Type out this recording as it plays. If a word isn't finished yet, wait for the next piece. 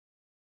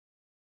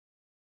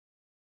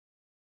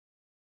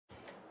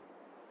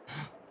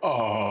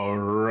All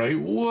right,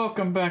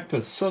 welcome back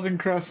to Southern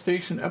Cross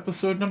Station,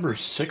 episode number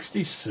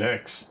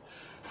 66.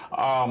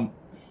 So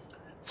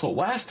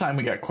last time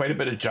we got quite a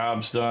bit of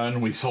jobs done.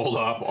 We sold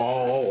off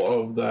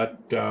all of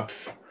that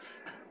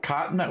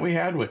cotton that we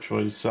had, which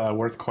was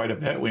worth quite a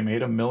bit. We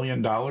made $1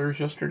 million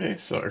yesterday,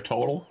 so our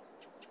total.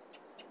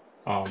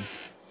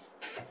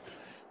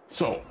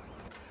 So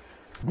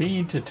we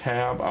need to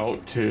tab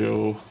out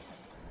to.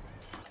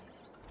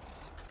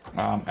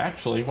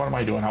 Actually, what am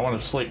I doing? I want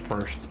to sleep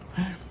first.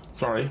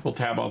 Sorry, we'll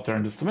tab out there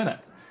in just a minute.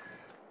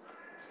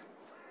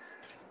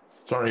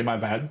 Sorry, my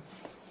bad.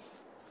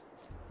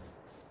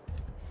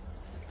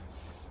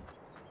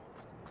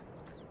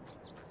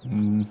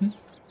 Now,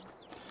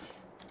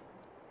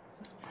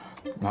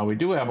 we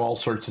do have all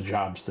sorts of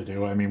jobs to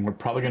do. I mean, we're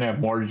probably going to have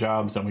more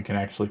jobs than we can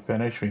actually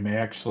finish. We may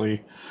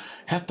actually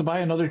have to buy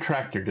another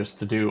tractor just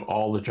to do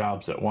all the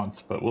jobs at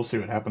once, but we'll see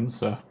what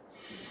happens.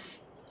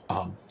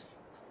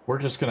 We're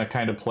just going to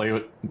kind of play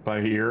it by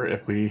ear.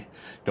 If we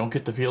don't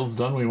get the fields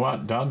done we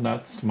want done,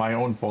 that's my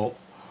own fault.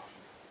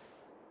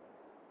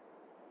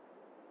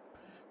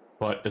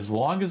 But as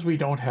long as we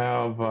don't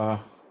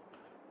have,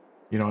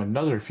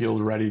 another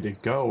field ready to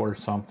go or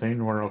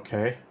something, we're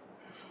okay.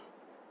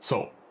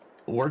 So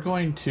we're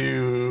going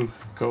to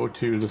go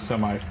to the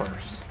semi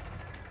first.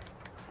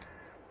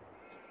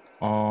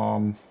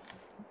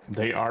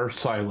 They are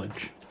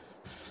silage.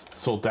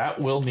 So that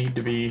will need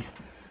to be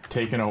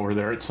taken over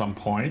there at some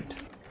point.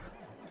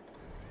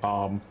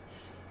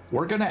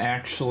 We're going to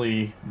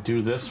actually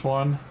do this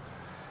one.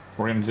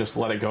 We're going to just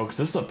let it go because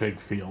this is a big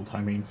field.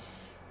 I mean,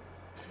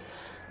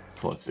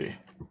 so let's see.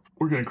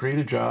 We're going to create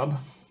a job.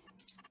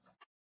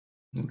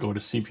 Go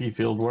to CP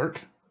field work.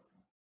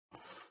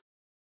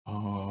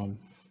 Can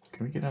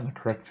we get on the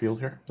correct field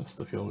here? That's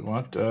the field we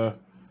want. Let's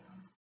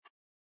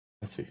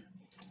see.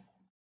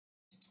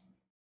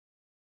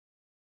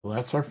 Well,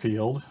 that's our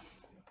field.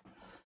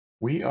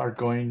 We are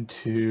going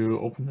to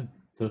open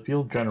the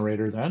field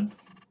generator then.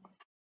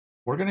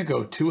 We're going to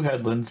go 2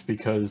 headlands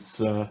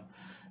because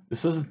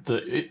this isn't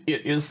it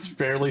is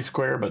fairly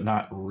square, but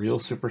not real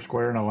super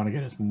square, and I want to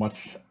get as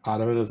much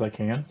out of it as I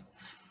can.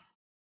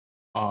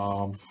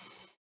 I'm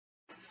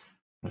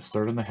going to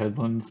start on the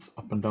headlands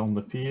up and down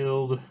the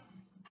field.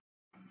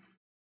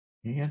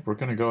 And we're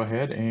going to go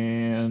ahead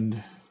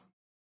and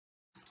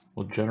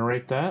we'll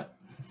generate that.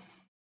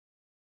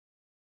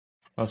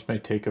 This may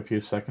take a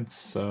few seconds.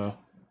 Do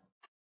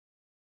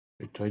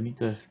I need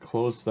to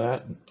close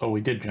that? Oh, we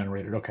did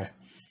generate it. Okay.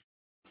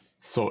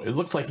 So it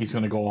looks like he's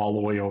going to go all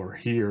the way over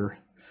here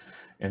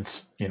and,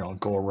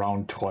 go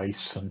around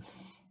twice and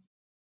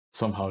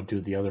somehow do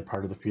the other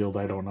part of the field.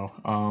 I don't know.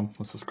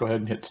 Let's just go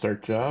ahead and hit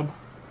start job.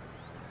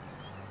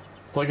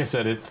 So like I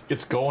said,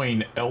 it's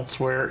going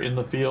elsewhere in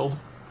the field,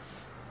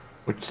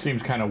 which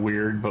seems kind of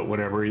weird, but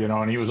whatever,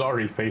 and he was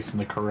already facing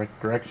the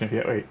correct direction.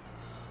 Yeah, wait.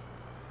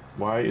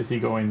 Why is he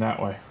going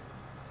that way?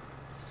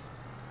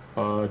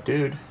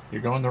 Dude,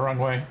 you're going the wrong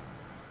way.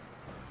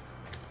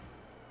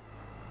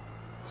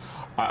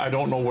 I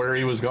don't know where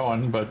he was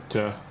going, but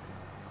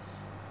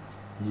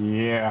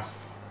yeah.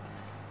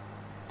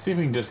 See if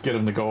we can just get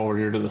him to go over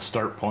here to the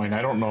start point.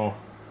 I don't know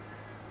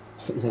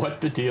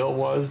what the deal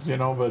was,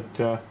 but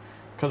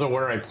because of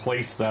where I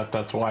placed that,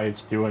 that's why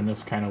it's doing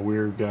this kind of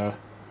weird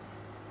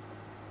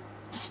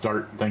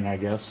start thing, I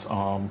guess.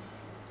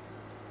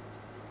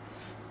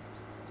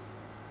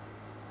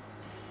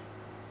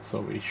 So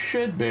we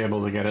should be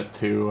able to get it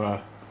to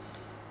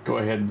go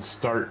ahead and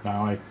start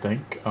now, I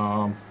think.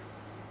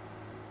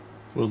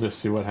 We'll just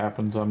see what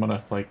happens. I'm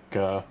gonna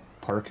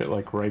park it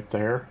right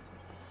there,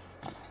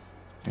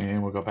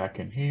 and we'll go back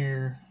in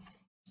here.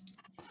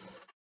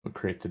 We'll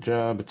create the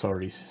job. It's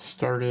already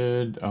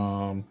started.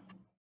 Start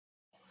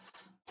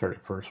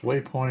at first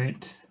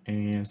waypoint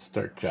and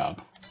start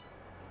job.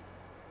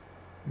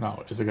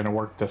 Now, is it gonna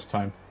work this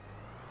time?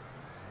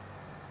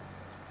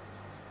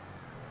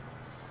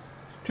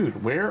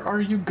 Dude, where are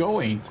you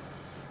going?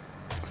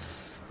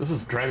 This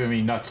is driving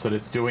me nuts that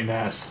it's doing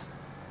this.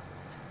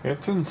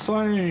 It's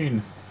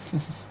insane.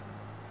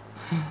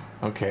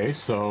 Okay,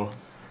 so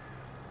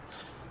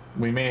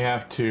we may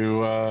have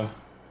to, I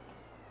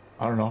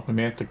don't know, we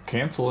may have to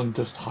cancel and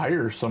just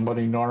hire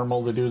somebody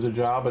normal to do the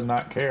job and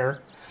not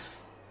care.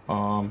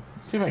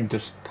 See if I can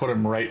just put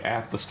him right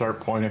at the start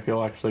point if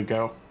he'll actually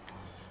go.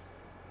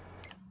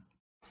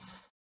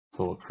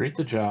 So we'll create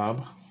the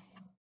job.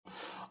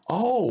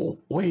 Oh,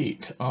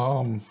 wait,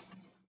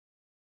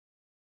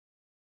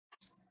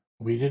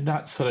 we did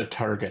not set a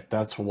target,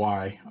 that's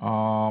why.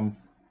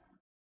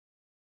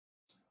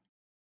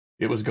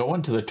 It was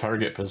going to the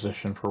target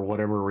position for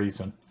whatever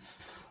reason.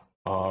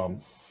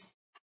 So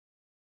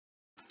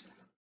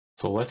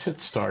let's hit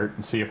start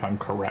and see if I'm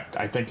correct.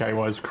 I think I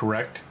was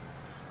correct.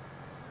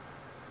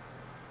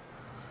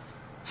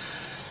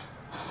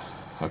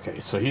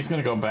 Okay, so he's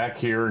going to go back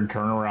here and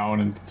turn around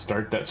and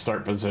start that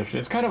start position.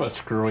 It's kind of a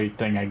screwy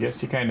thing, I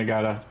guess. You kind of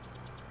got to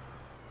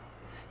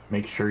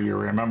make sure you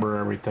remember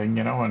everything,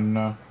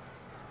 and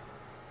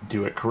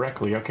do it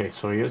correctly. Okay,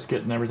 so he is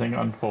getting everything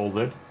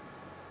unfolded.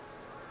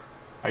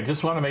 I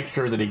just want to make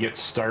sure that he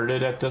gets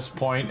started at this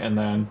point and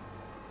then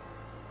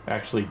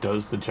actually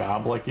does the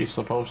job like he's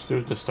supposed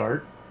to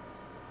start.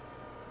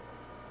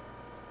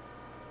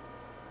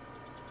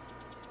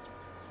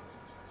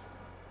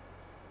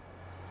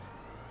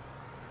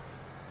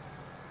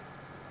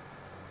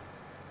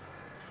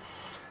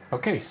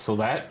 Okay, so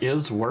that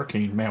is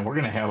working. Man, we're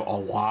going to have a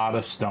lot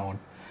of stone.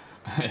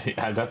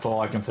 Yeah, that's all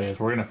I can say is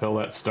we're going to fill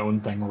that stone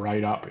thing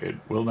right up. It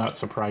will not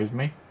surprise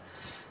me.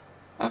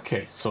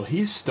 Okay, so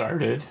he's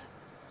started.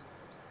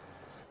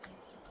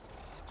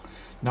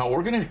 Now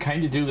we're going to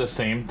kind of do the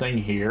same thing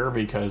here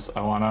because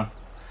I want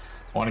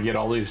to get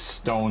all these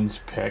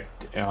stones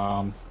picked.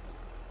 Trying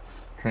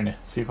to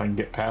see if I can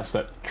get past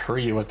that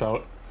tree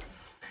without...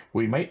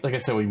 We might, like I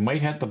said, we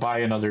might have to buy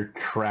another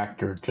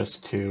tractor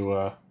just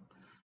to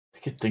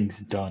get things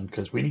done,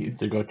 because we need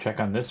to go check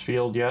on this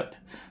field yet.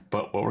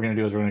 But what we're going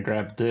to do is we're going to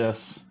grab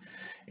this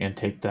and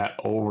take that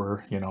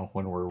over, you know,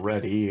 when we're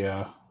ready.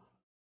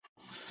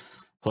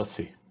 Let's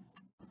see.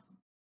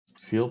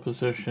 Field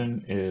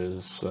position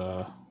is...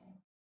 go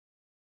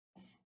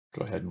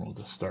ahead and we'll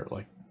just start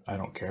like, I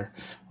don't care.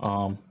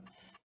 And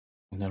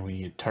then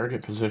we need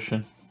target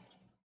position.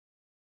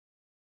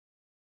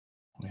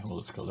 And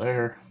we'll just go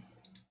there.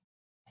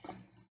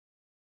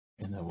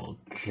 And then we'll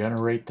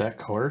generate that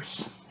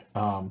course.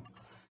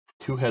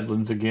 2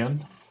 headlands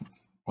again.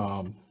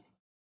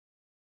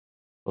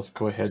 Let's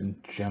go ahead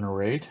and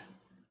generate.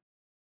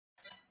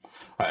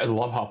 I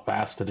love how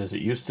fast it is.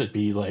 It used to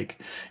be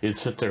like, it'd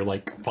sit there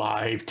like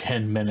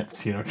 5-10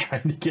 minutes, you know,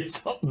 trying to get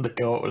something to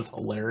go. It was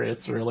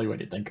hilarious, really, when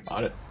you think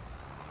about it.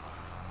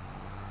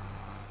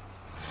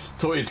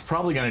 So it's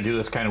probably going to do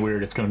this kind of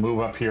weird. It's going to move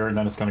up here, and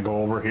then it's going to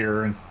go over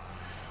here, and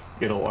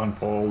it'll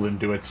unfold and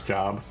do its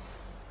job.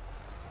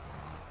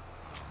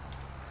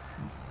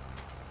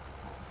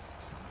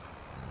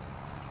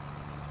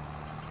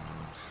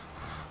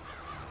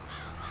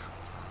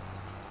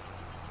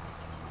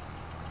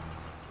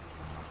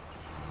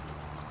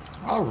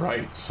 All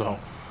right, so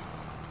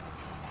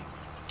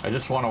I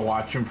just want to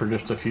watch him for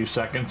just a few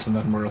seconds, and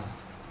then we'll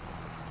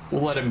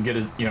let him get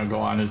his, you know, go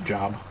on his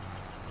job.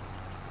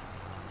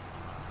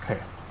 Okay,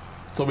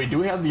 so we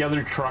do have the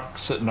other truck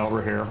sitting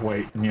over here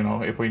waiting, you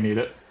know, if we need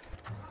it.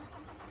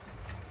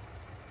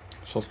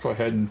 So let's go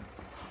ahead and,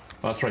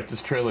 that's right,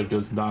 this trailer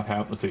does not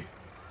have, let's see,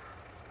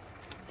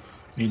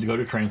 need to go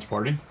to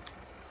transporting.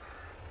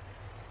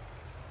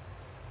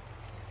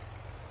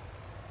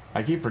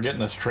 I keep forgetting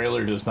this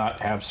trailer does not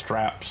have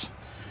straps.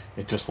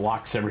 It just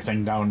locks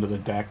everything down to the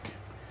deck.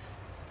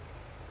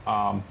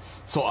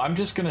 So I'm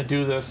just going to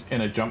do this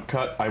in a jump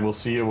cut. I will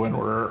see you when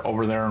we're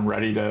over there and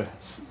ready to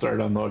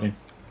start unloading.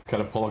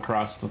 Kind of pull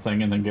across the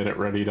thing and then get it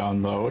ready to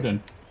unload.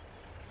 And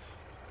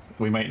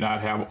we might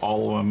not have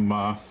all of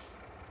them.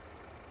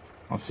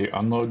 Let's see,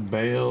 unload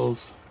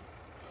bales,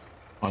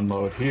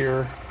 unload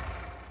here.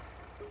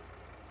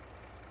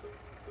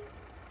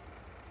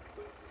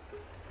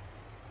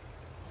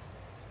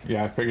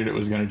 Yeah, I figured it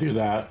was going to do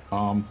that.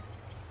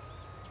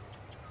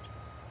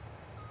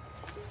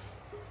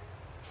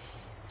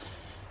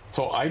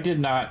 So I did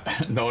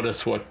not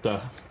notice what the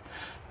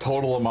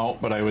total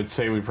amount, but I would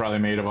say we probably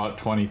made about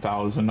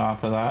 20,000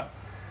 off of that.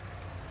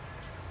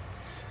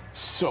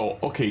 So,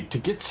 okay, to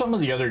get some of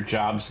the other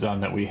jobs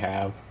done that we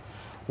have,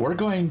 we're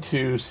going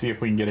to see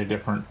if we can get a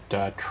different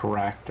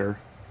tractor.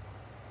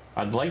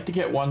 I'd like to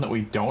get one that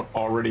we don't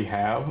already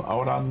have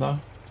out on the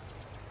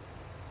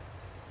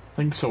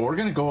thing. So we're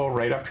going to go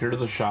right up here to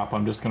the shop.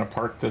 I'm just going to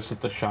park this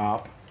at the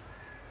shop.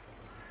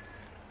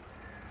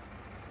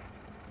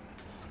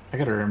 I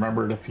got to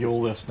remember to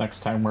fuel this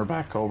next time we're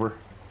back over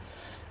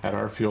at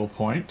our fuel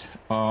point.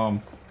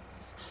 So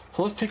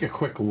let's take a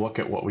quick look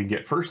at what we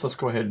get. First, let's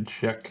go ahead and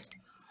check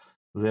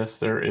this.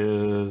 There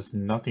is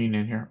nothing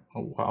in here.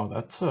 Oh, wow,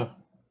 that's a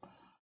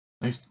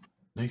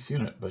nice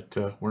unit, but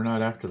we're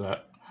not after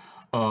that.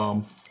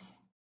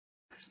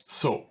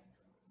 So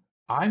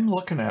I'm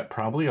looking at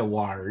probably a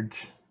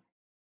large.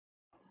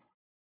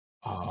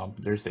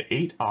 There's the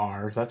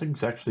 8R. That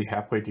thing's actually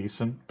halfway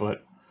decent,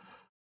 but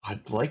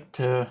I'd like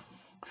to...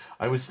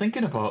 I was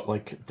thinking about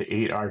like the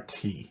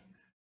 8RT.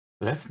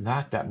 That's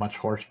not that much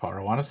horsepower.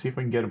 I want to see if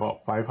we can get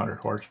about 500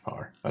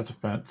 horsepower. That's a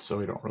fence, so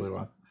we don't really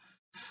want...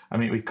 I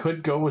mean, we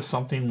could go with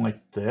something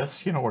like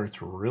this, you know, where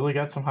it's really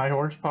got some high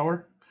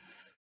horsepower.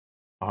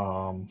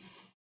 You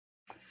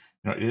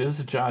know, it is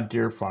a John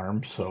Deere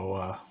farm,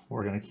 so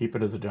we're going to keep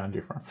it as a John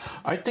Deere farm.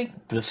 I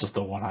think this is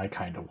the one I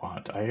kind of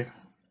want.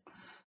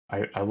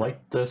 I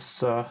like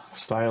this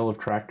style of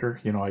tractor.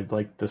 You know, I'd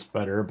like this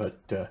better, but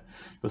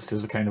this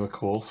is kind of a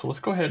cool. So let's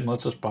go ahead and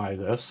let's just buy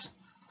this.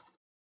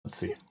 Let's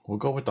see. We'll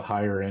go with the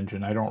higher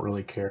engine. I don't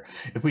really care.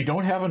 If we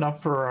don't have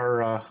enough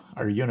for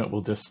our unit,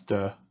 we'll just,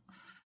 you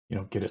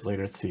know, get it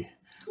later. Let's see.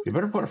 We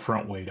better put a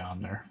front weight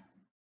on there.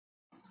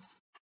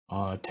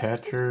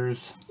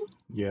 Attachers.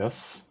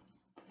 Yes.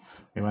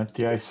 We went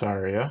the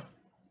Isaria.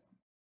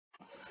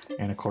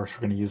 And of course,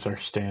 we're going to use our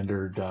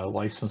standard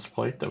license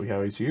plate that we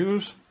always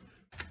use.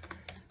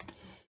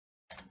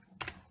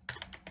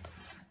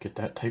 Get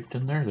that typed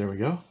in there. There we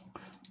go.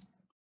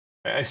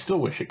 I still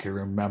wish it could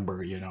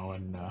remember, you know,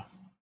 and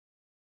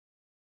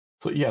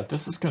so yeah,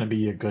 this is going to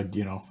be a good,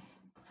 you know,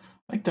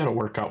 I think that'll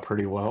work out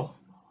pretty well.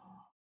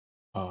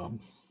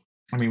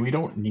 I mean, we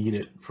don't need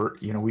it for,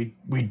 you know,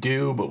 we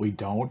do, but we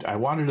don't. I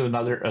wanted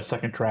a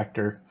second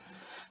tractor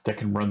that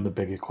can run the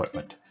big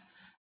equipment.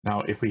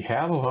 Now, if we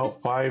have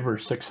about 500 or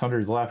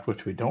 600 left,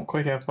 which we don't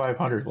quite have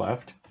 500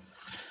 left,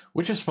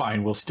 which is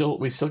fine. We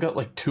still got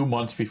like 2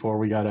 months before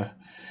we gotta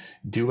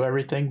do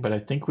everything. But I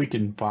think we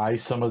can buy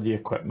some of the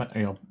equipment,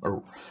 you know,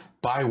 or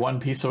buy one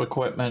piece of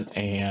equipment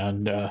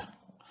and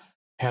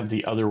have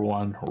the other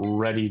one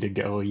ready to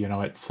go, you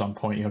know, at some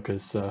point, you know,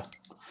 because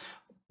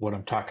what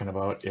I'm talking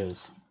about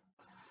is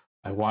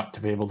I want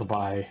to be able to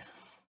buy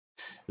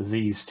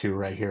these two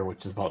right here,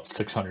 which is about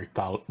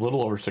 600,000,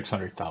 little over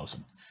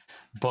 600,000.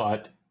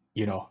 But,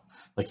 you know,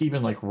 like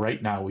even like right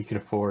now, we could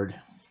afford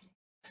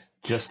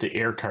just the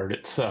air card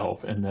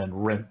itself and then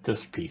rent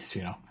this piece,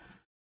 you know.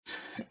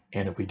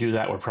 And if we do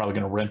that, we're probably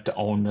going to rent to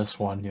own this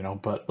one, you know.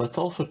 But let's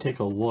also take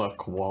a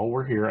look while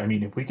we're here. I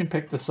mean, if we can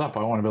pick this up,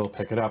 I want to be able to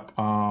pick it up.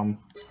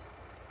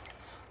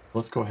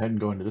 Let's go ahead and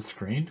go into the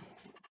screen.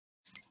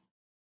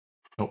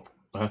 Nope,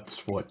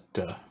 that's what,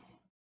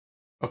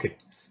 okay,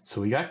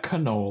 so we got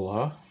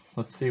canola.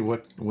 Let's see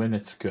when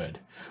it's good.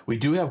 We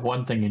do have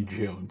one thing in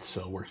June,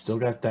 so we're still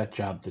got that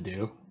job to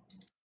do.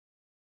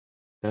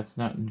 That's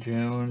not in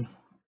June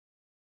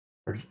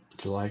or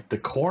July. The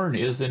corn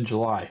is in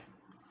July.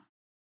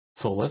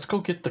 So let's go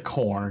get the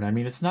corn. I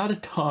mean, it's not a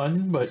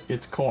ton, but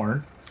it's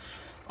corn.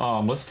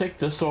 Let's take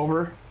this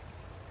over.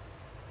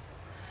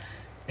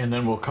 And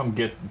then we'll come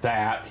get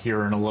that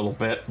here in a little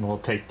bit, and we'll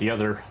take the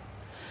other,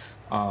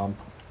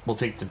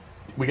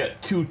 we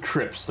got 2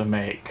 trips to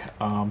make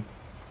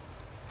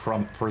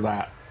for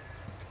that.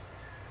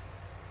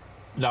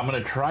 Now I'm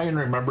going to try and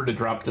remember to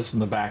drop this in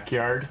the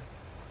backyard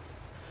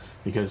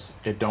because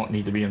it don't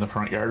need to be in the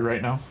front yard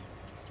right now.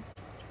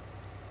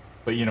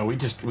 But you know, we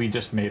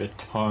just made a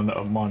ton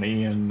of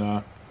money, and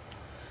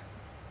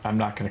I'm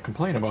not going to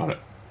complain about it.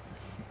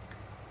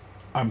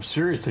 I'm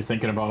seriously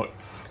thinking about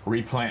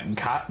replanting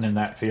cotton in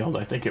that field.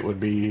 I think it would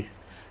be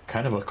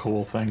kind of a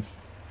cool thing.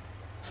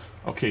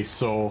 Okay,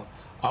 so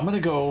I'm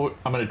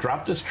gonna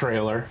drop this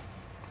trailer,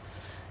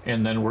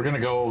 and then we're gonna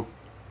go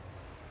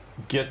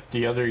get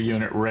the other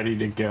unit ready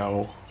to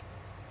go,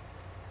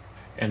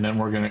 and then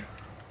we're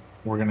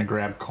gonna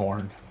grab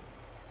corn.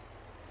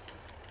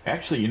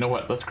 Actually, you know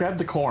what? Let's grab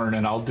the corn,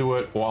 and I'll do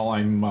it while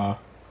I'm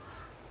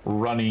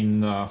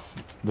running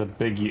the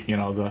big, you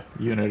know, the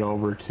unit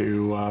over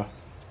to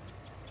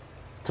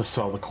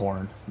sell the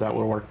corn. That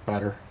will work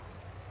better.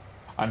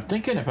 I'm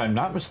thinking, if I'm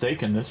not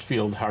mistaken, this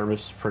field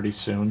harvests pretty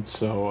soon,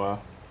 so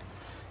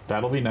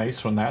that'll be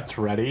nice when that's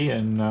ready.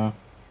 And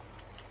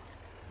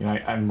you know,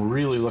 I'm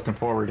really looking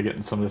forward to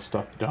getting some of this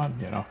stuff done,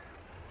 you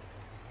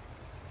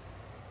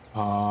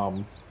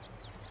know.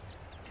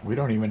 We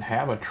don't even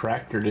have a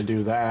tractor to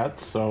do that,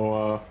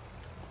 so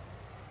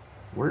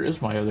where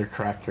is my other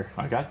tractor?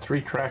 I got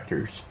 3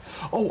 tractors.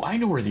 Oh, I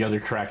know where the other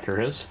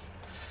tractor is.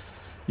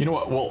 You know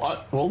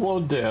what? We'll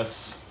load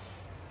this,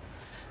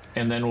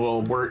 and then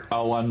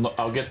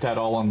I'll get that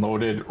all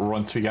unloaded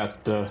once we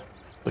got the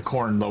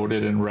corn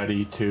loaded and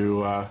ready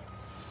to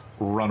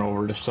run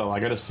over to sell. I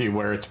got to see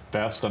where it's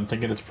best. I'm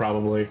thinking it's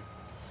probably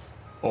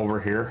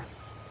over here.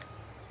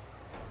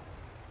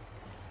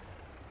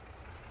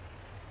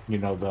 You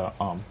know,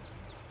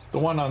 the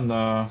one on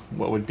the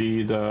what would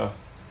be the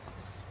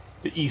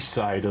east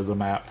side of the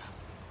map.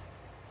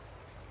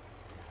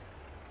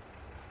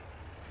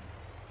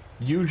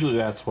 Usually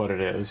that's what it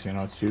is, you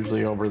know, it's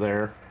usually over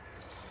there.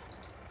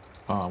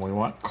 We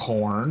want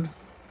corn.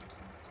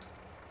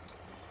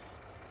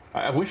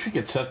 I wish we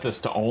could set this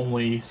to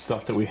only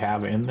stuff that we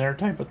have in there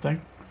type of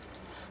thing.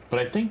 But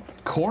I think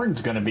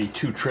corn's going to be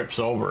 2 trips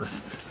over.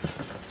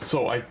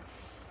 So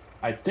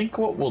I think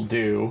what we'll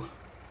do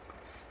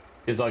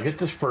is I'll get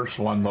this first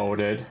one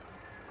loaded.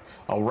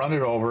 I'll run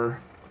it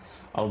over.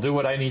 I'll do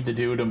what I need to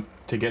do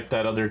to get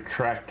that other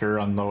tractor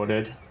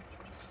unloaded.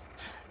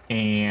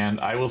 And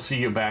I will see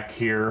you back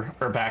here,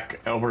 or back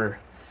over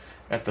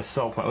at the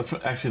sell point. Let's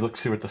actually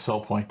see what the sell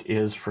point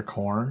is for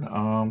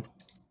corn.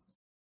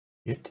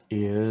 It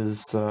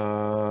is,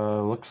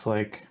 looks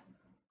like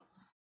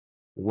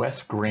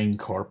West Grain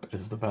Corp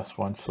is the best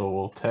one, so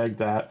we'll tag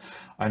that.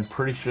 I'm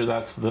pretty sure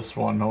that's this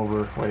one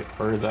over, wait,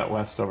 where is that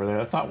West over there?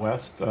 That's not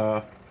West,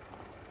 where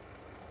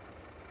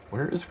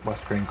is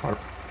West Grain Corp?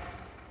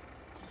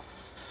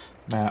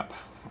 Map,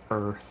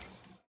 or,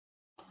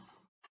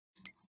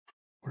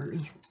 where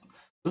is,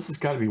 this has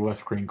got to be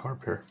West Grain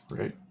Corp here,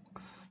 right?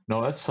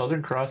 No, that's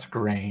Southern Cross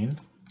Grain.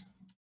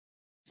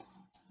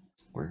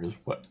 Where is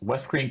what?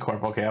 West Grain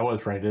Corp. Okay, I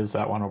was right. It is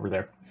that one over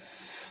there.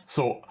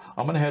 So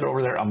I'm going to head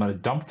over there. I'm going to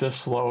dump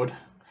this load,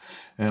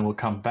 and then we'll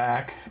come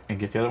back and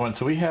get the other one.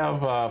 So we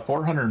have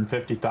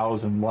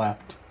 450,000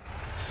 left.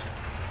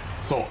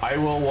 So I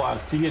will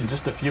see you in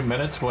just a few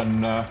minutes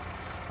when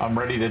I'm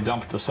ready to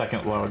dump the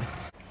second load.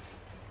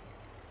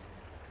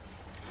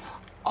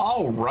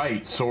 All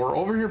right, so we're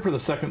over here for the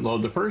second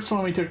load. The first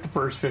one, we took the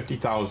first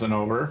 50,000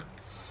 over.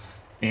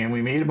 and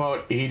we made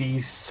about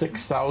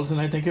 86,000,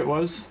 I think it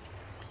was.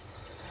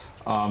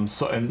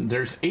 So, and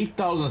there's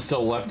 8,000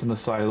 still left in the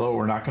silo.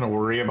 We're not going to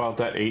worry about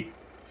that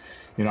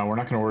we're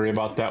not going to worry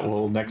about that.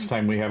 Next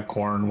time we have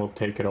corn, we'll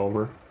take it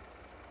over.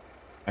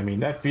 I mean,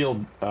 that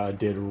field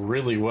did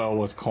really well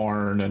with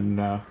corn,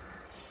 and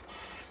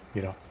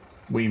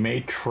we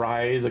may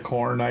try the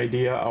corn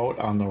idea out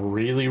on the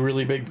really,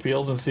 really big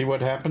field and see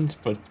what happens,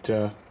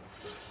 but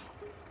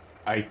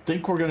I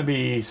think we're going to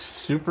be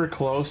super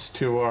close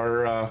to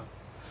our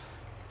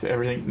to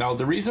everything. Now,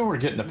 the reason we're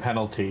getting a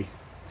penalty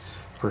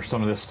for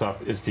some of this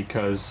stuff is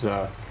because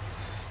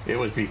it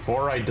was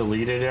before I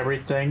deleted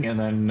everything, and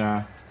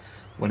then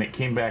when it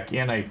came back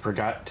in, I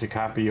forgot to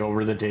copy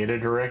over the data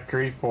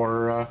directory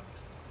for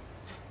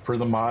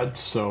the mods,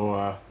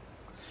 so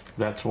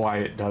that's why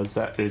it does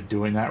that. It's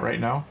doing that right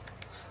now.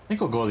 I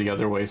think we'll go the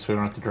other way so we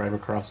don't have to drive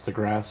across the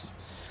grass,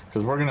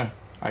 because we're gonna.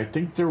 I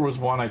think there was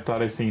one I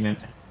thought I seen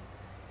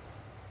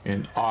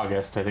in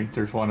August. I think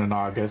there's one in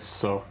August,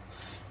 so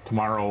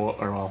tomorrow,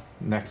 or well,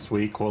 next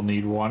week we'll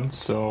need one.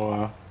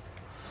 So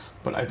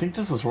but I think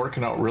this is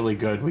working out really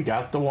good. We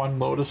got the one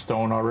load of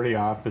stone already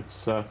off.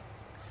 It's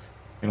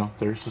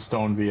there's the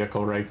stone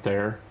vehicle right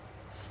there.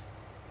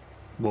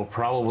 We'll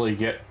probably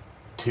get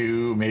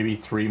 2, maybe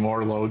 3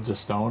 more loads of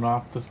stone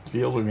off the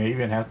field. We may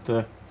even have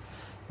to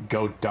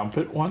go dump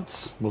it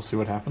once. We'll see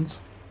what happens.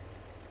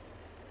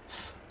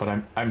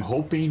 But I'm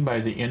hoping by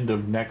the end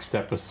of next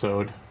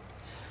episode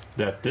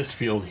that this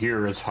field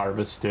here is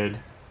harvested.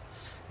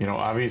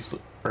 Obviously,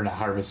 or not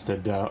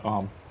harvested,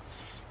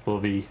 will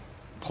be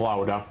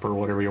plowed up, or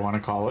whatever you want to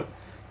call it.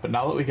 But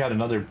now that we got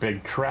another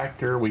big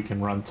tractor, we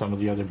can run some of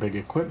the other big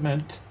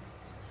equipment.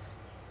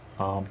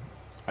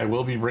 I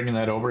will be bringing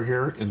that over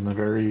here in the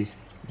very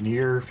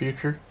near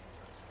future.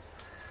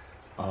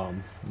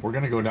 We're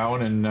gonna go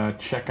down and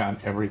check on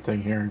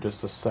everything here in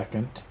just a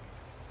second.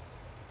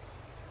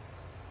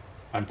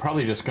 I'm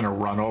probably just gonna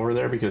run over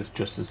there because it's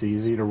just as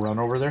easy to run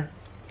over there.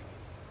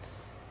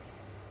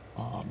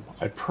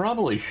 I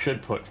probably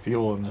should put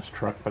fuel in this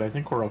truck, but I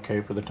think we're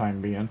okay for the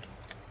time being.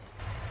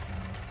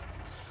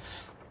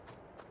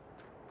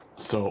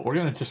 So we're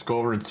gonna just go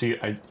over and see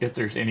if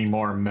there's any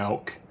more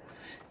milk.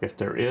 If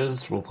there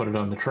is, we'll put it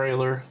on the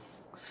trailer.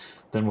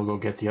 Then we'll go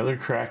get the other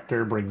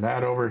tractor, bring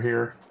that over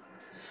here,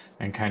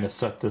 and kind of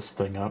set this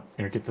thing up,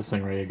 get this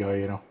thing ready to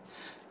go,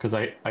 Because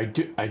I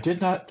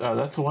did not,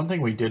 that's the one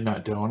thing we did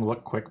not do. I want to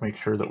look quick, make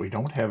sure that we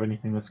don't have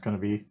anything that's going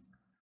to be,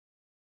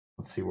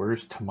 let's see,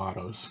 where's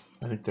tomatoes?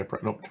 I think they're,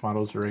 nope,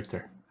 tomatoes are right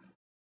there.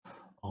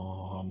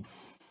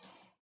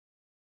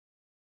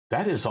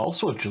 That is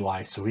also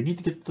July, so we need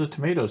to get the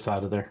tomatoes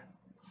out of there.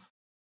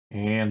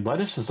 And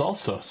lettuce is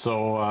also,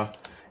 so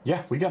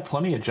yeah, we got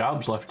plenty of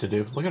jobs left to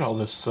do. Look at all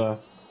this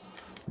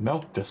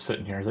milk that's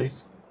sitting here.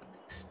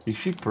 These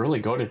sheep really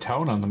go to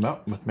town on the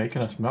milk with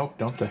making us milk,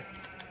 don't they?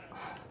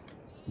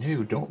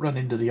 No, don't run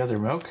into the other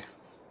milk.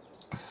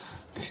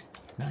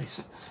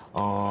 Nice.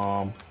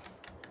 So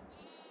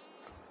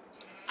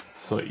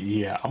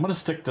yeah, I'm gonna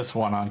stick this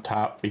one on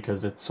top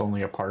because it's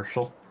only a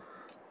partial.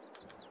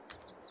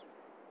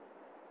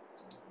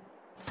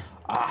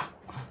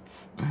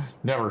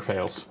 Never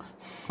fails.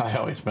 I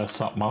always mess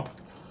something up.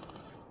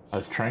 I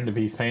was trying to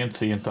be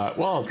fancy and thought,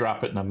 well, I'll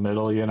drop it in the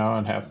middle,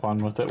 and have fun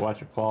with it,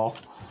 watch it fall.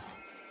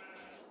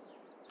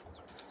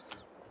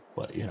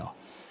 But,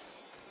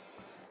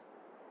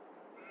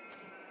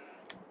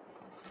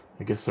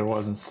 I guess there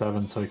wasn't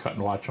 7, so you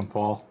couldn't watch them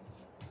fall.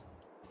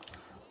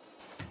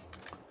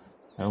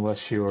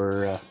 Unless you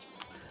were,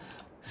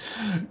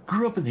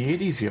 grew up in the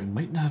 80s, you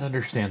might not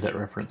understand that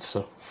reference,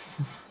 so.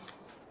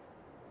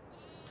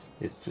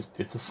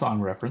 It's a song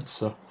reference,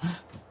 so.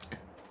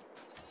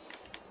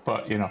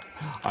 But,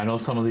 I know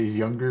some of these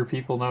younger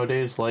people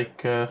nowadays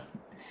like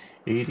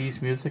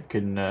 80s music,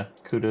 and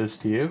kudos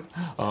to you.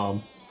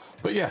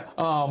 But yeah,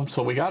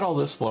 so we got all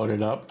this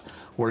loaded up.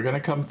 We're gonna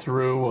come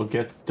through,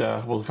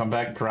 we'll come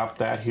back, drop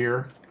that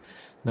here.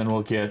 Then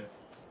we'll get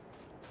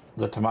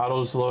the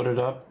tomatoes loaded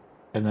up,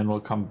 and then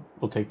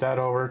we'll take that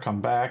over,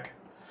 come back,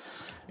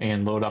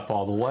 and load up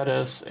all the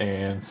lettuce,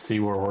 and see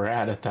where we're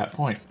at that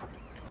point.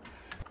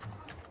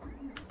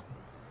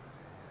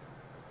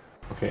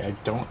 Okay,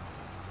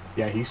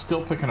 yeah, he's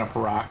still picking up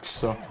rocks,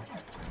 so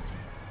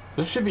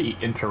this should be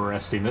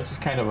interesting. This is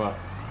kind of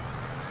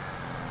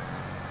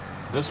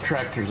this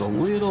tractor's a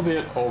little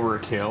bit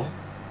overkill.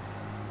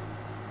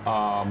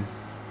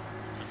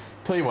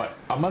 Tell you what,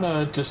 I'm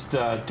gonna just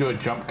do a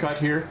jump cut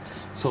here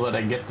so that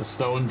I get the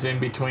stones in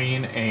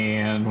between,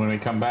 and when we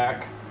come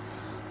back,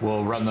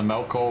 we'll run the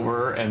milk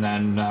over, and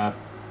then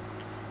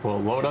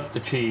we'll load up the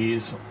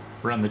cheese,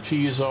 run the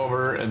cheese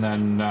over, and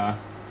then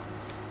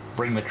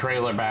bring the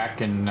trailer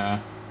back and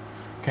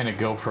kind of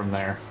go from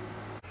there.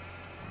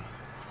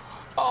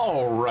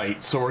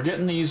 Alright, so we're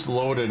getting these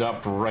loaded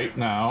up right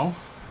now.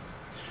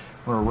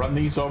 We're gonna run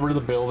these over to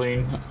the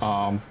building,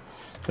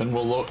 then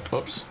we'll load,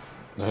 oops,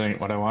 that ain't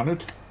what I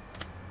wanted.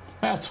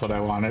 That's what I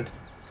wanted.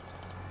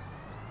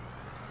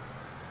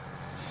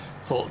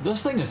 So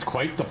this thing is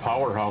quite the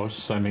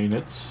powerhouse. I mean,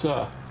 it's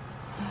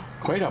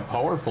quite a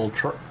powerful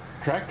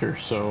tractor,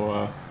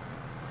 so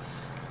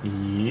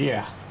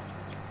yeah.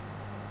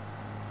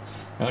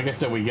 And like I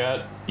said, we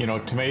got, you know,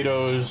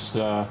 tomatoes,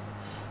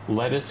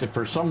 lettuce. If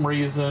for some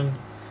reason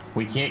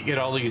we can't get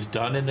all these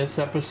done in this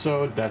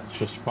episode, that's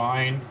just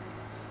fine.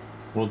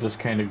 We'll just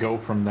kind of go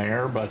from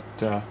there, but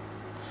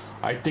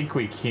I think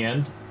we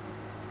can.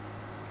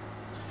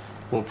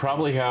 We'll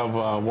probably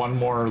have one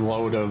more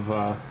load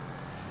of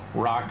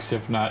rocks,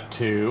 if not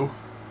two.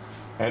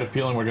 I had a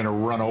feeling we're going to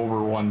run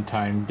over one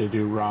time to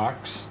do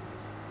rocks.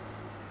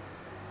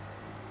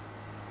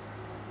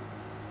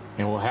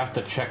 And we'll have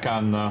to check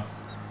on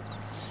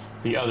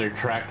the other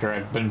tractor.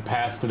 I've been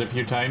past it a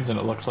few times and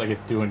it looks like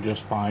it's doing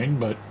just fine,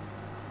 but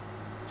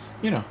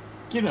you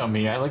know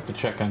me, I like to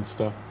check on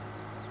stuff.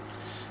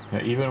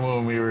 Yeah, even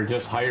when we were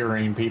just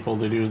hiring people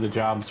to do the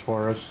jobs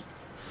for us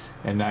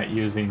and not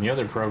using the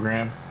other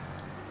program,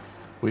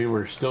 we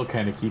were still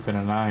kind of keeping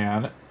an eye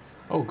on it.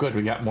 Oh good,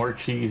 we got more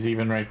cheese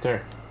even right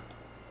there.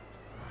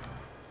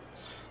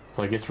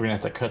 So I guess we're gonna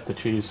have to cut the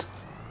cheese.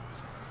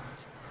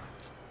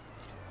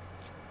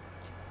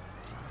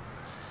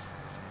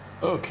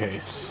 Okay,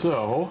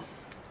 so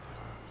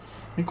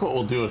I think what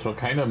we'll do is we'll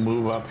kind of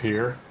move up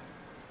here.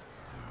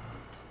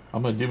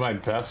 I'm gonna do my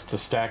best to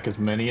stack as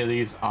many of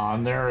these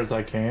on there as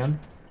I can.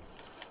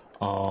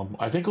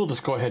 I think we'll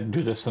just go ahead and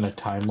do this in a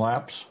time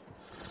lapse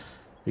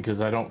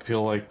because I don't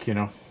feel like, you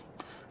know,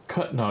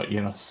 cutting out,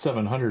 you know,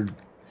 700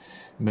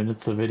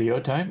 minutes of video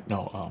time.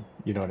 No,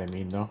 you know what I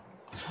mean though.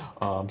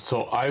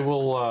 So I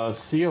will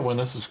see you when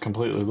this is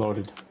completely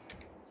loaded.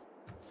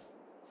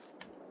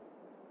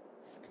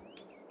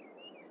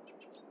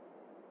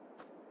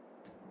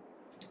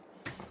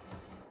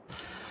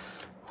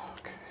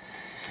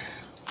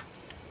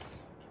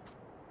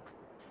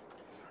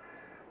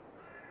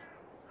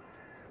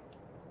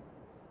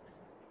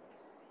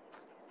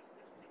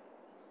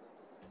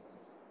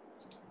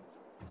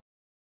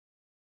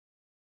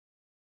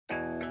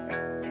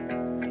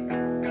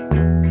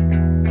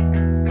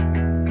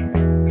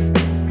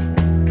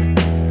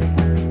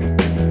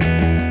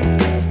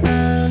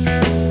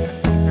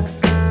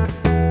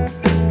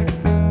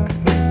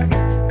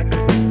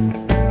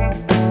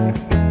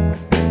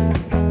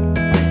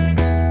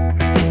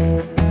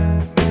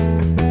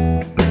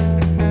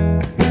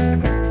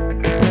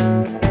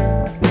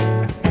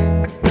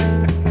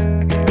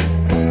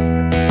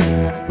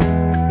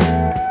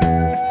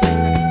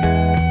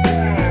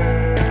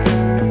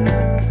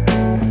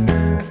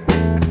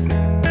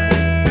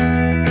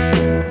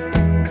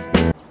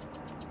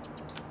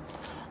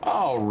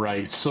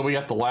 So we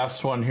got the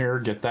last one here,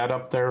 get that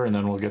up there, and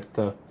then we'll get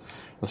the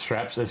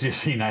straps. As you've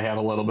seen, I had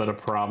a little bit of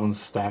problems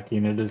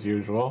stacking it as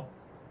usual.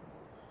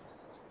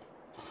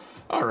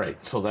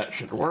 Alright, so that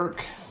should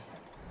work.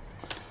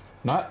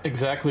 Not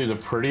exactly the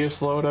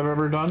prettiest load I've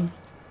ever done,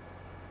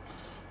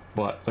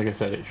 but like I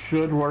said, it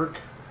should work.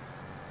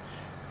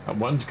 That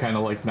one's kind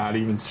of like not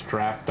even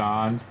strapped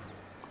on.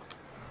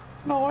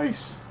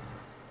 Nice.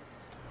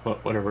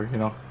 But whatever, you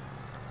know.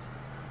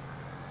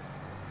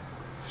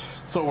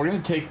 So we're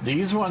going to take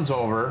these ones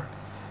over,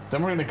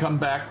 then we're going to come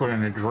back, we're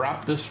going to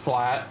drop this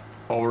flat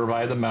over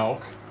by the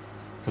milk,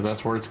 because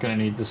that's where it's going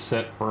to need to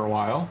sit for a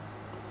while.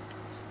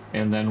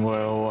 And then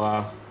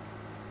we'll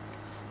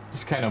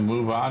just kind of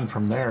move on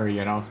from there,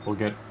 you know. We'll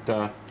get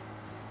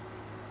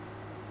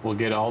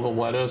all the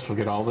lettuce, we'll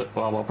get all the,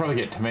 well, we'll probably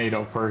get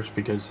tomato first,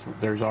 because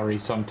there's already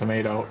some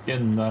tomato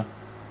in the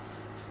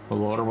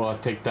loader. We'll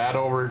have to take that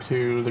over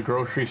to the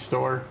grocery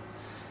store,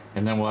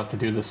 and then we'll have to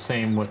do the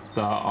same with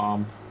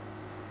the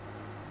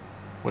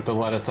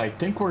lettuce. I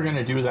think we're going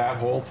to do that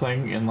whole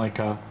thing in like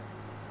a,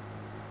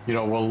 you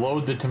know, we'll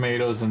load the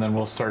tomatoes and then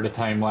we'll start a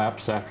time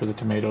lapse after the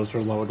tomatoes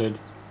are loaded.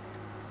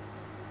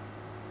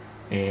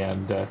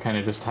 And kind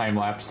of just time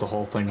lapse the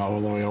whole thing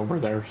all the way over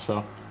there,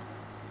 so.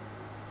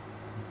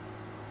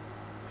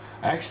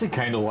 I actually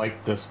kind of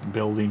like this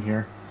building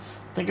here.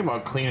 Think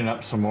about cleaning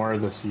up some more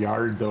of this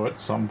yard though at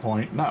some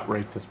point. Not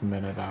right this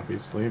minute,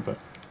 obviously, but.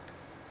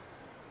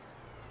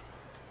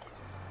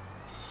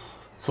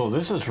 So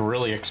this is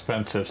really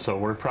expensive, so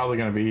we're probably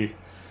going to be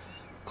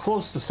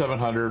close to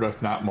 700,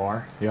 if not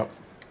more. Yep.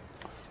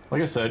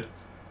 Like I said,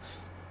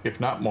 if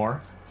not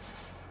more.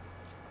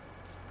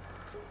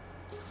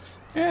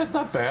 Yeah, it's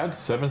not bad.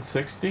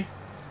 760.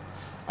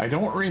 I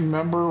don't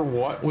remember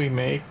what we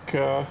make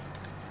off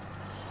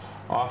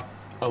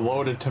a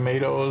load of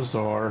tomatoes,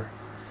 or...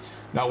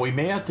 Now, we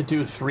may have to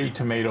do 3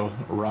 tomato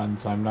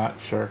runs. I'm not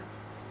sure.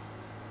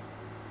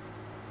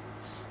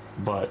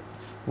 But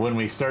when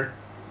we start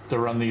to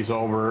run these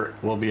over,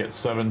 we'll be at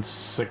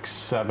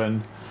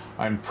 767.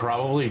 I'm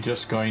probably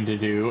just going to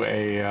do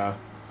a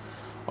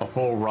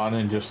full run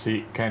and just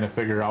see, kind of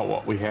figure out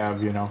what we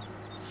have, you know,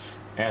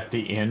 at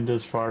the end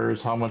as far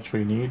as how much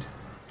we need.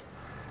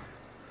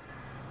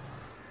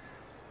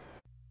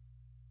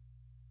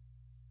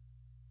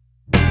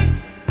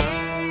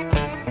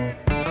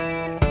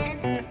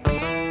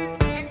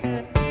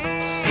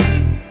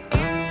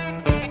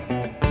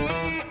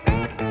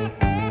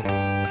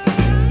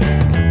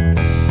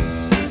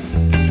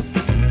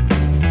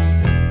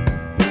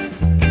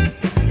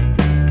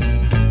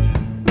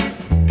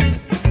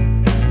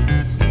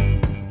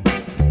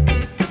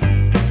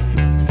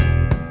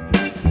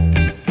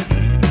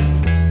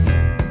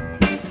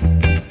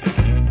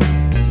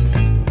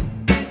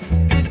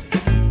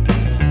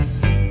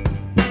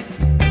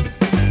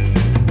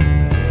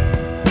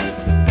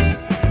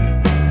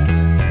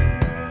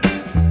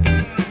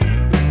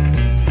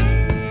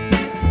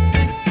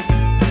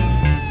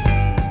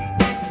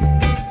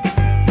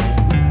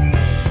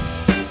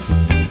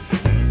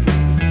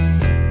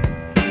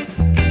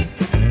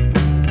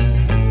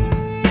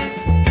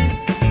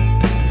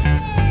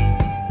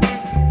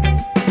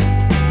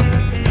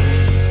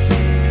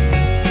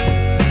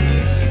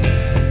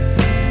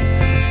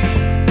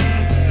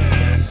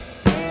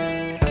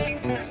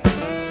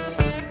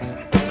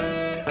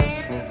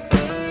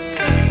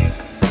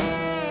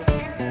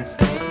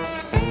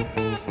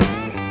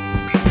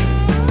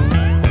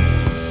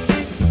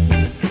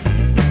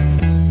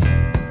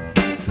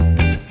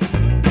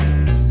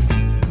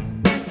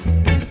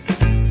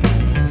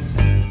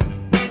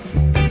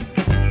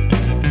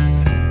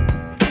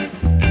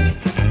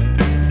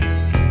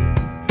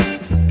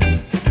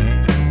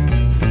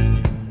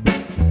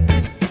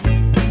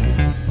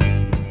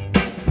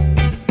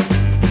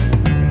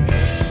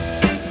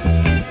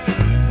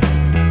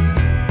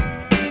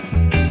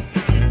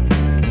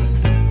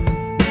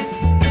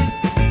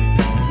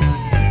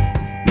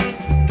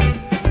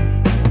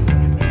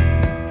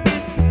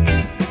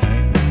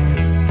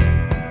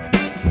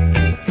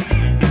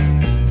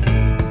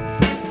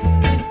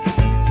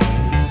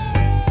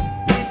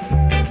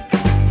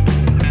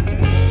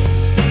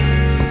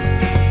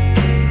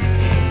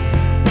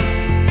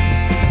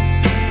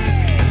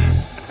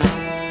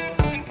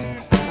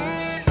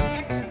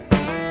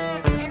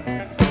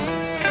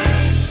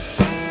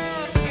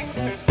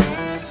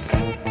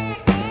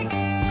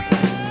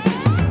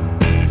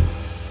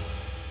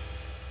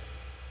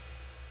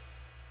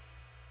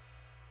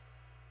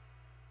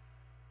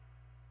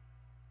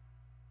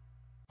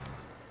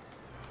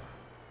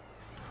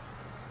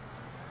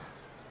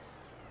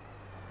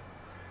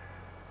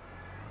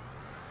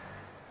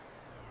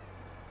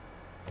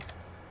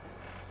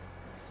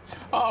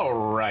 All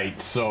right,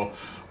 so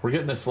we're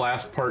getting this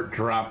last part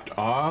dropped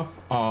off.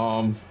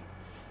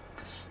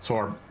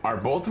 So our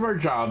both of our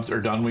jobs are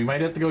done. We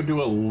might have to go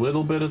do a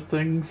little bit of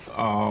things.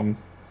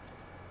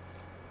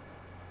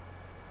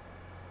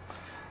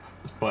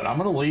 But I'm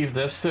gonna leave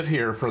this sit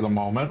here for the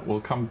moment.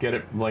 We'll come get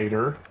it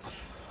later.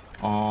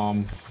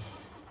 So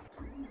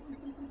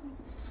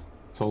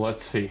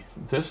let's see.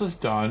 This is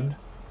done.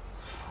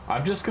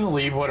 I'm just gonna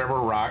leave whatever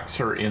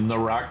rocks are in the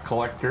rock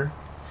collector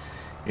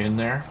in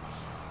there.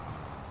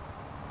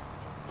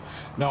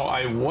 Now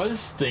I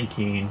was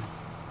thinking,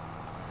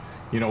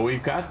 you know,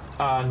 we've got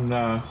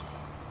on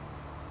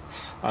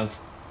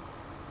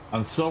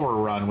Silver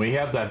Run, we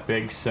have that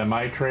big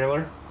semi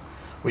trailer.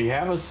 We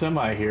have a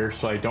semi here,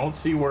 so I don't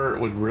see where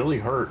it would really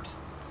hurt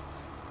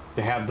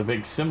to have the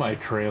big semi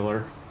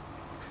trailer,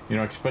 you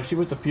know, especially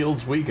with the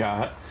fields we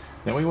got.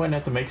 Then we wouldn't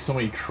have to make so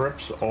many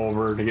trips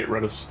over to get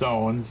rid of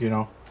stones, you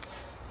know.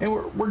 And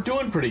we're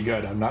doing pretty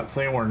good. I'm not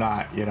saying we're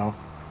not, you know.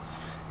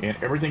 And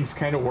everything's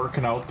kind of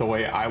working out the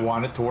way I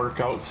want it to work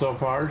out so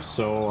far.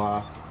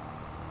 So,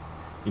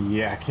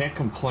 yeah, I can't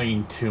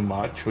complain too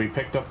much. We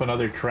picked up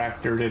another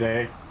tractor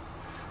today,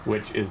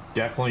 which is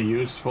definitely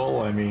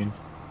useful. I mean,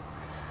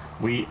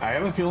 I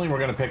have a feeling we're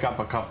going to pick up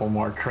a couple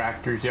more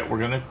tractors yet.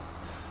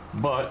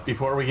 But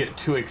before we get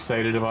too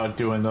excited about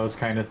doing those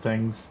kind of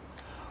things,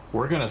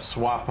 we're going to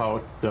swap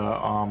out the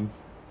our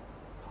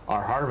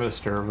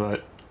harvester,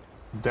 but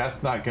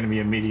that's not going to be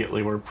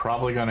immediately. We're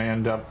probably going to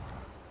end up,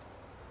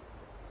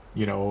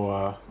 you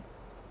know,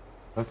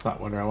 that's not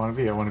what I want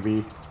to be. I want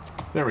to be,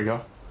 there we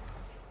go.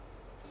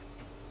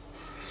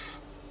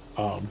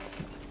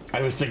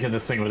 I was thinking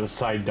this thing was a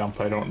side dump.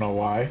 I don't know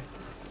why.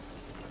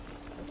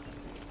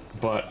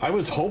 But I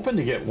was hoping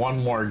to get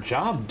one more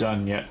job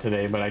done yet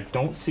today, but I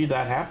don't see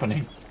that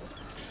happening.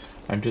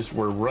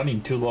 We're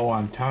running too low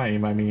on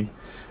time. I mean,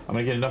 I'm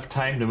gonna get enough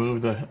time to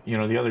move the, you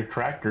know, the other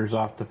tractors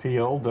off the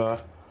field.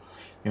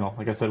 You know,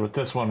 like I said, with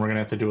this one, we're gonna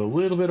have to do a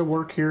little bit of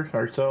work here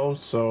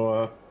ourselves.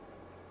 So,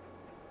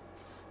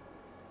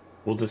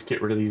 we'll just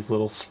get rid of these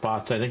little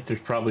spots. I think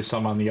there's probably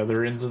some on the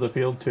other ends of the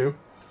field too.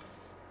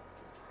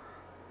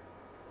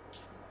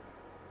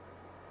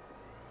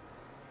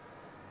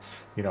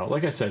 You know,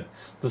 like I said,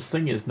 this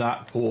thing is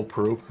not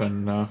foolproof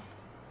and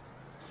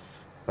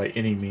by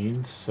any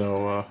means.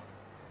 So,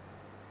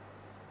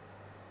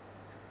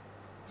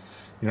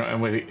 you know,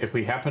 and if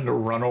we happen to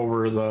run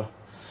over the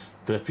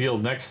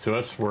field next to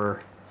us,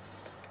 we're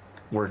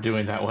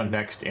doing that one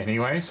next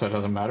anyway, so it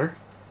doesn't matter.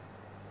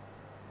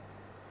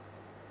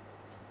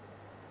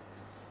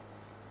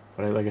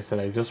 But like I said,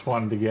 I just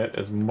wanted to get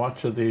as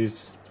much of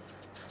these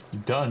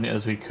done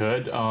as we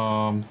could.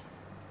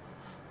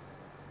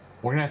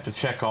 We're gonna have to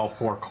check all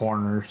four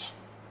corners.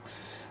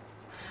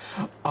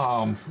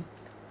 You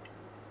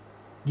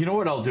know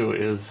what I'll do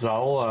is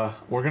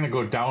we're gonna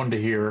go down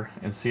to here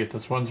and see if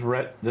this one's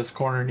red. This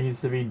corner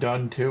needs to be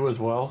done too as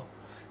well.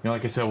 You know,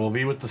 like I said, we'll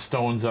be with the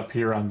stones up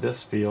here on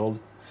this field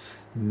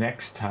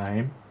next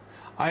time.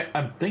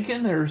 I'm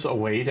thinking there's a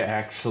way to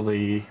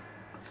actually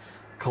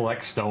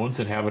collect stones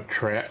and have a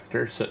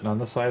tractor sitting on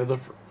the side of the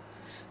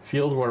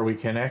field where we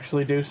can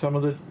actually do some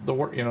of the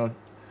work, you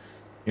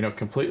know,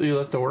 completely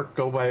let the work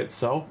go by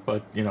itself,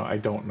 but, you know, I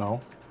don't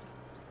know.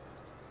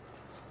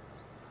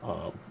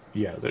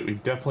 Yeah, that we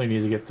definitely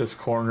need to get this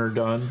corner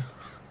done.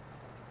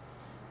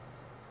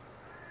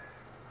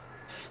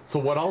 So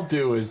what I'll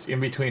do is,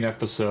 in between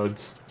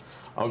episodes,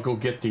 I'll go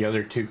get the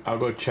other two, I'll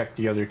go check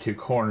the other two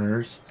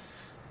corners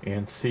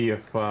and see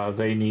if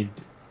they need,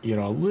 you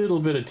know, a little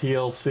bit of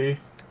TLC.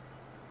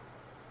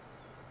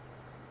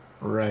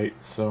 Right,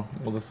 so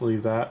we'll just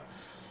leave that.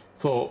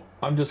 So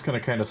I'm just going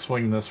to kind of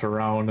swing this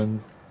around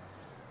and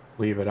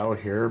leave it out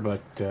here,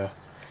 but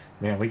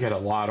man, we got a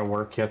lot of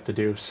work yet to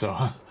do.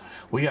 So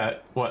we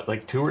got, what,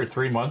 like 2 or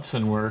 3 months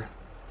and we're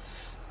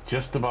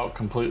just about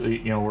completely,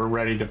 you know, we're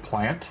ready to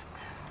plant.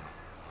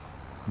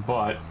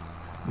 But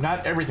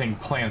not everything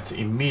plants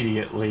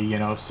immediately, you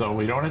know, so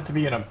we don't have to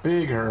be in a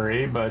big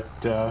hurry, but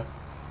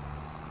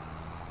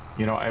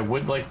you know, I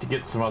would like to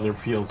get some other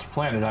fields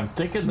planted. I'm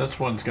thinking this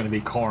one's going to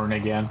be corn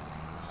again.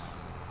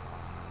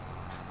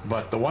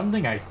 But the one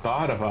thing I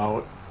thought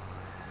about,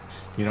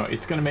 you know,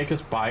 it's going to make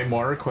us buy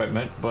more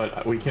equipment,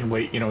 but we can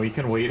wait, you know, we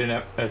can wait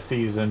a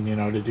season, you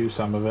know, to do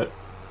some of it.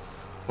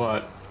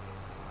 But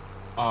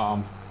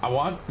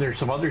there's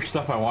some other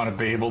stuff I want to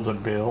be able to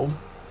build.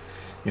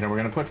 You know, we're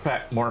going to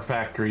put more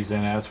factories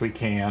in as we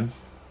can.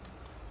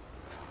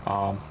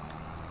 And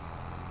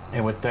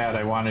with that,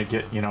 I want to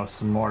get, you know,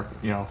 some more,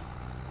 you know,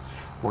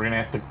 we're going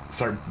to have to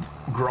start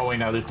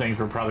growing other things.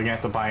 We're probably going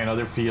to have to buy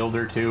another field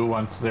or two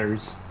once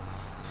there's,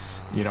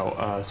 you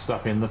know,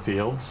 stuff in the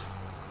fields.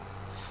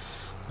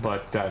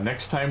 But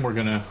next time we're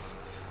gonna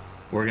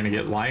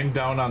get lime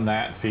down on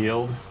that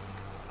field.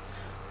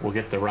 We'll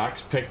get the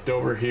rocks picked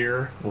over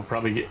here. We'll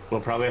probably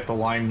have to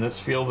lime this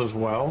field as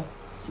well.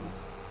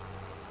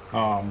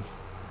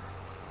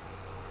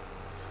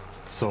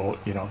 So,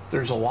 you know,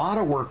 there's a lot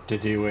of work to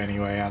do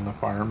anyway on the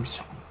farms.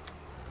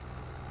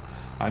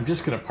 I'm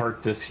just gonna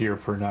park this here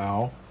for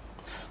now.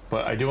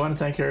 But I do want to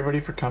thank everybody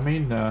for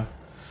coming.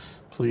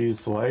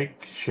 Please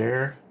like,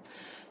 share,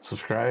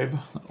 subscribe,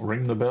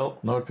 ring the bell,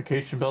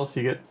 notification bell, so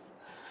you get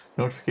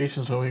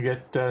notifications when we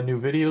get new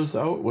videos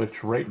out,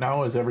 which right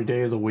now is every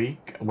day of the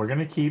week. We're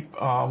gonna keep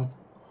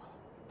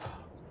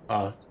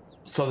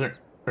Southern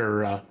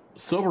or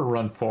Silver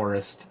Run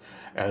Forest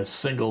as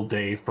single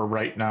day for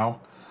right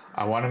now.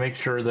 I want to make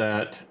sure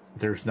that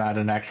there's not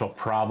an actual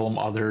problem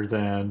other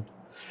than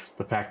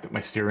the fact that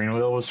my steering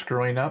wheel was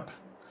screwing up.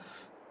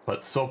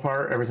 But so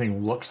far,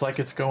 everything looks like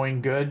it's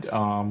going good.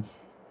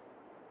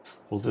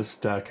 We'll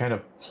just kind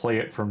of play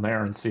it from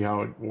there and see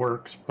how it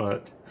works.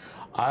 But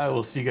I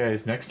will see you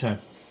guys next time.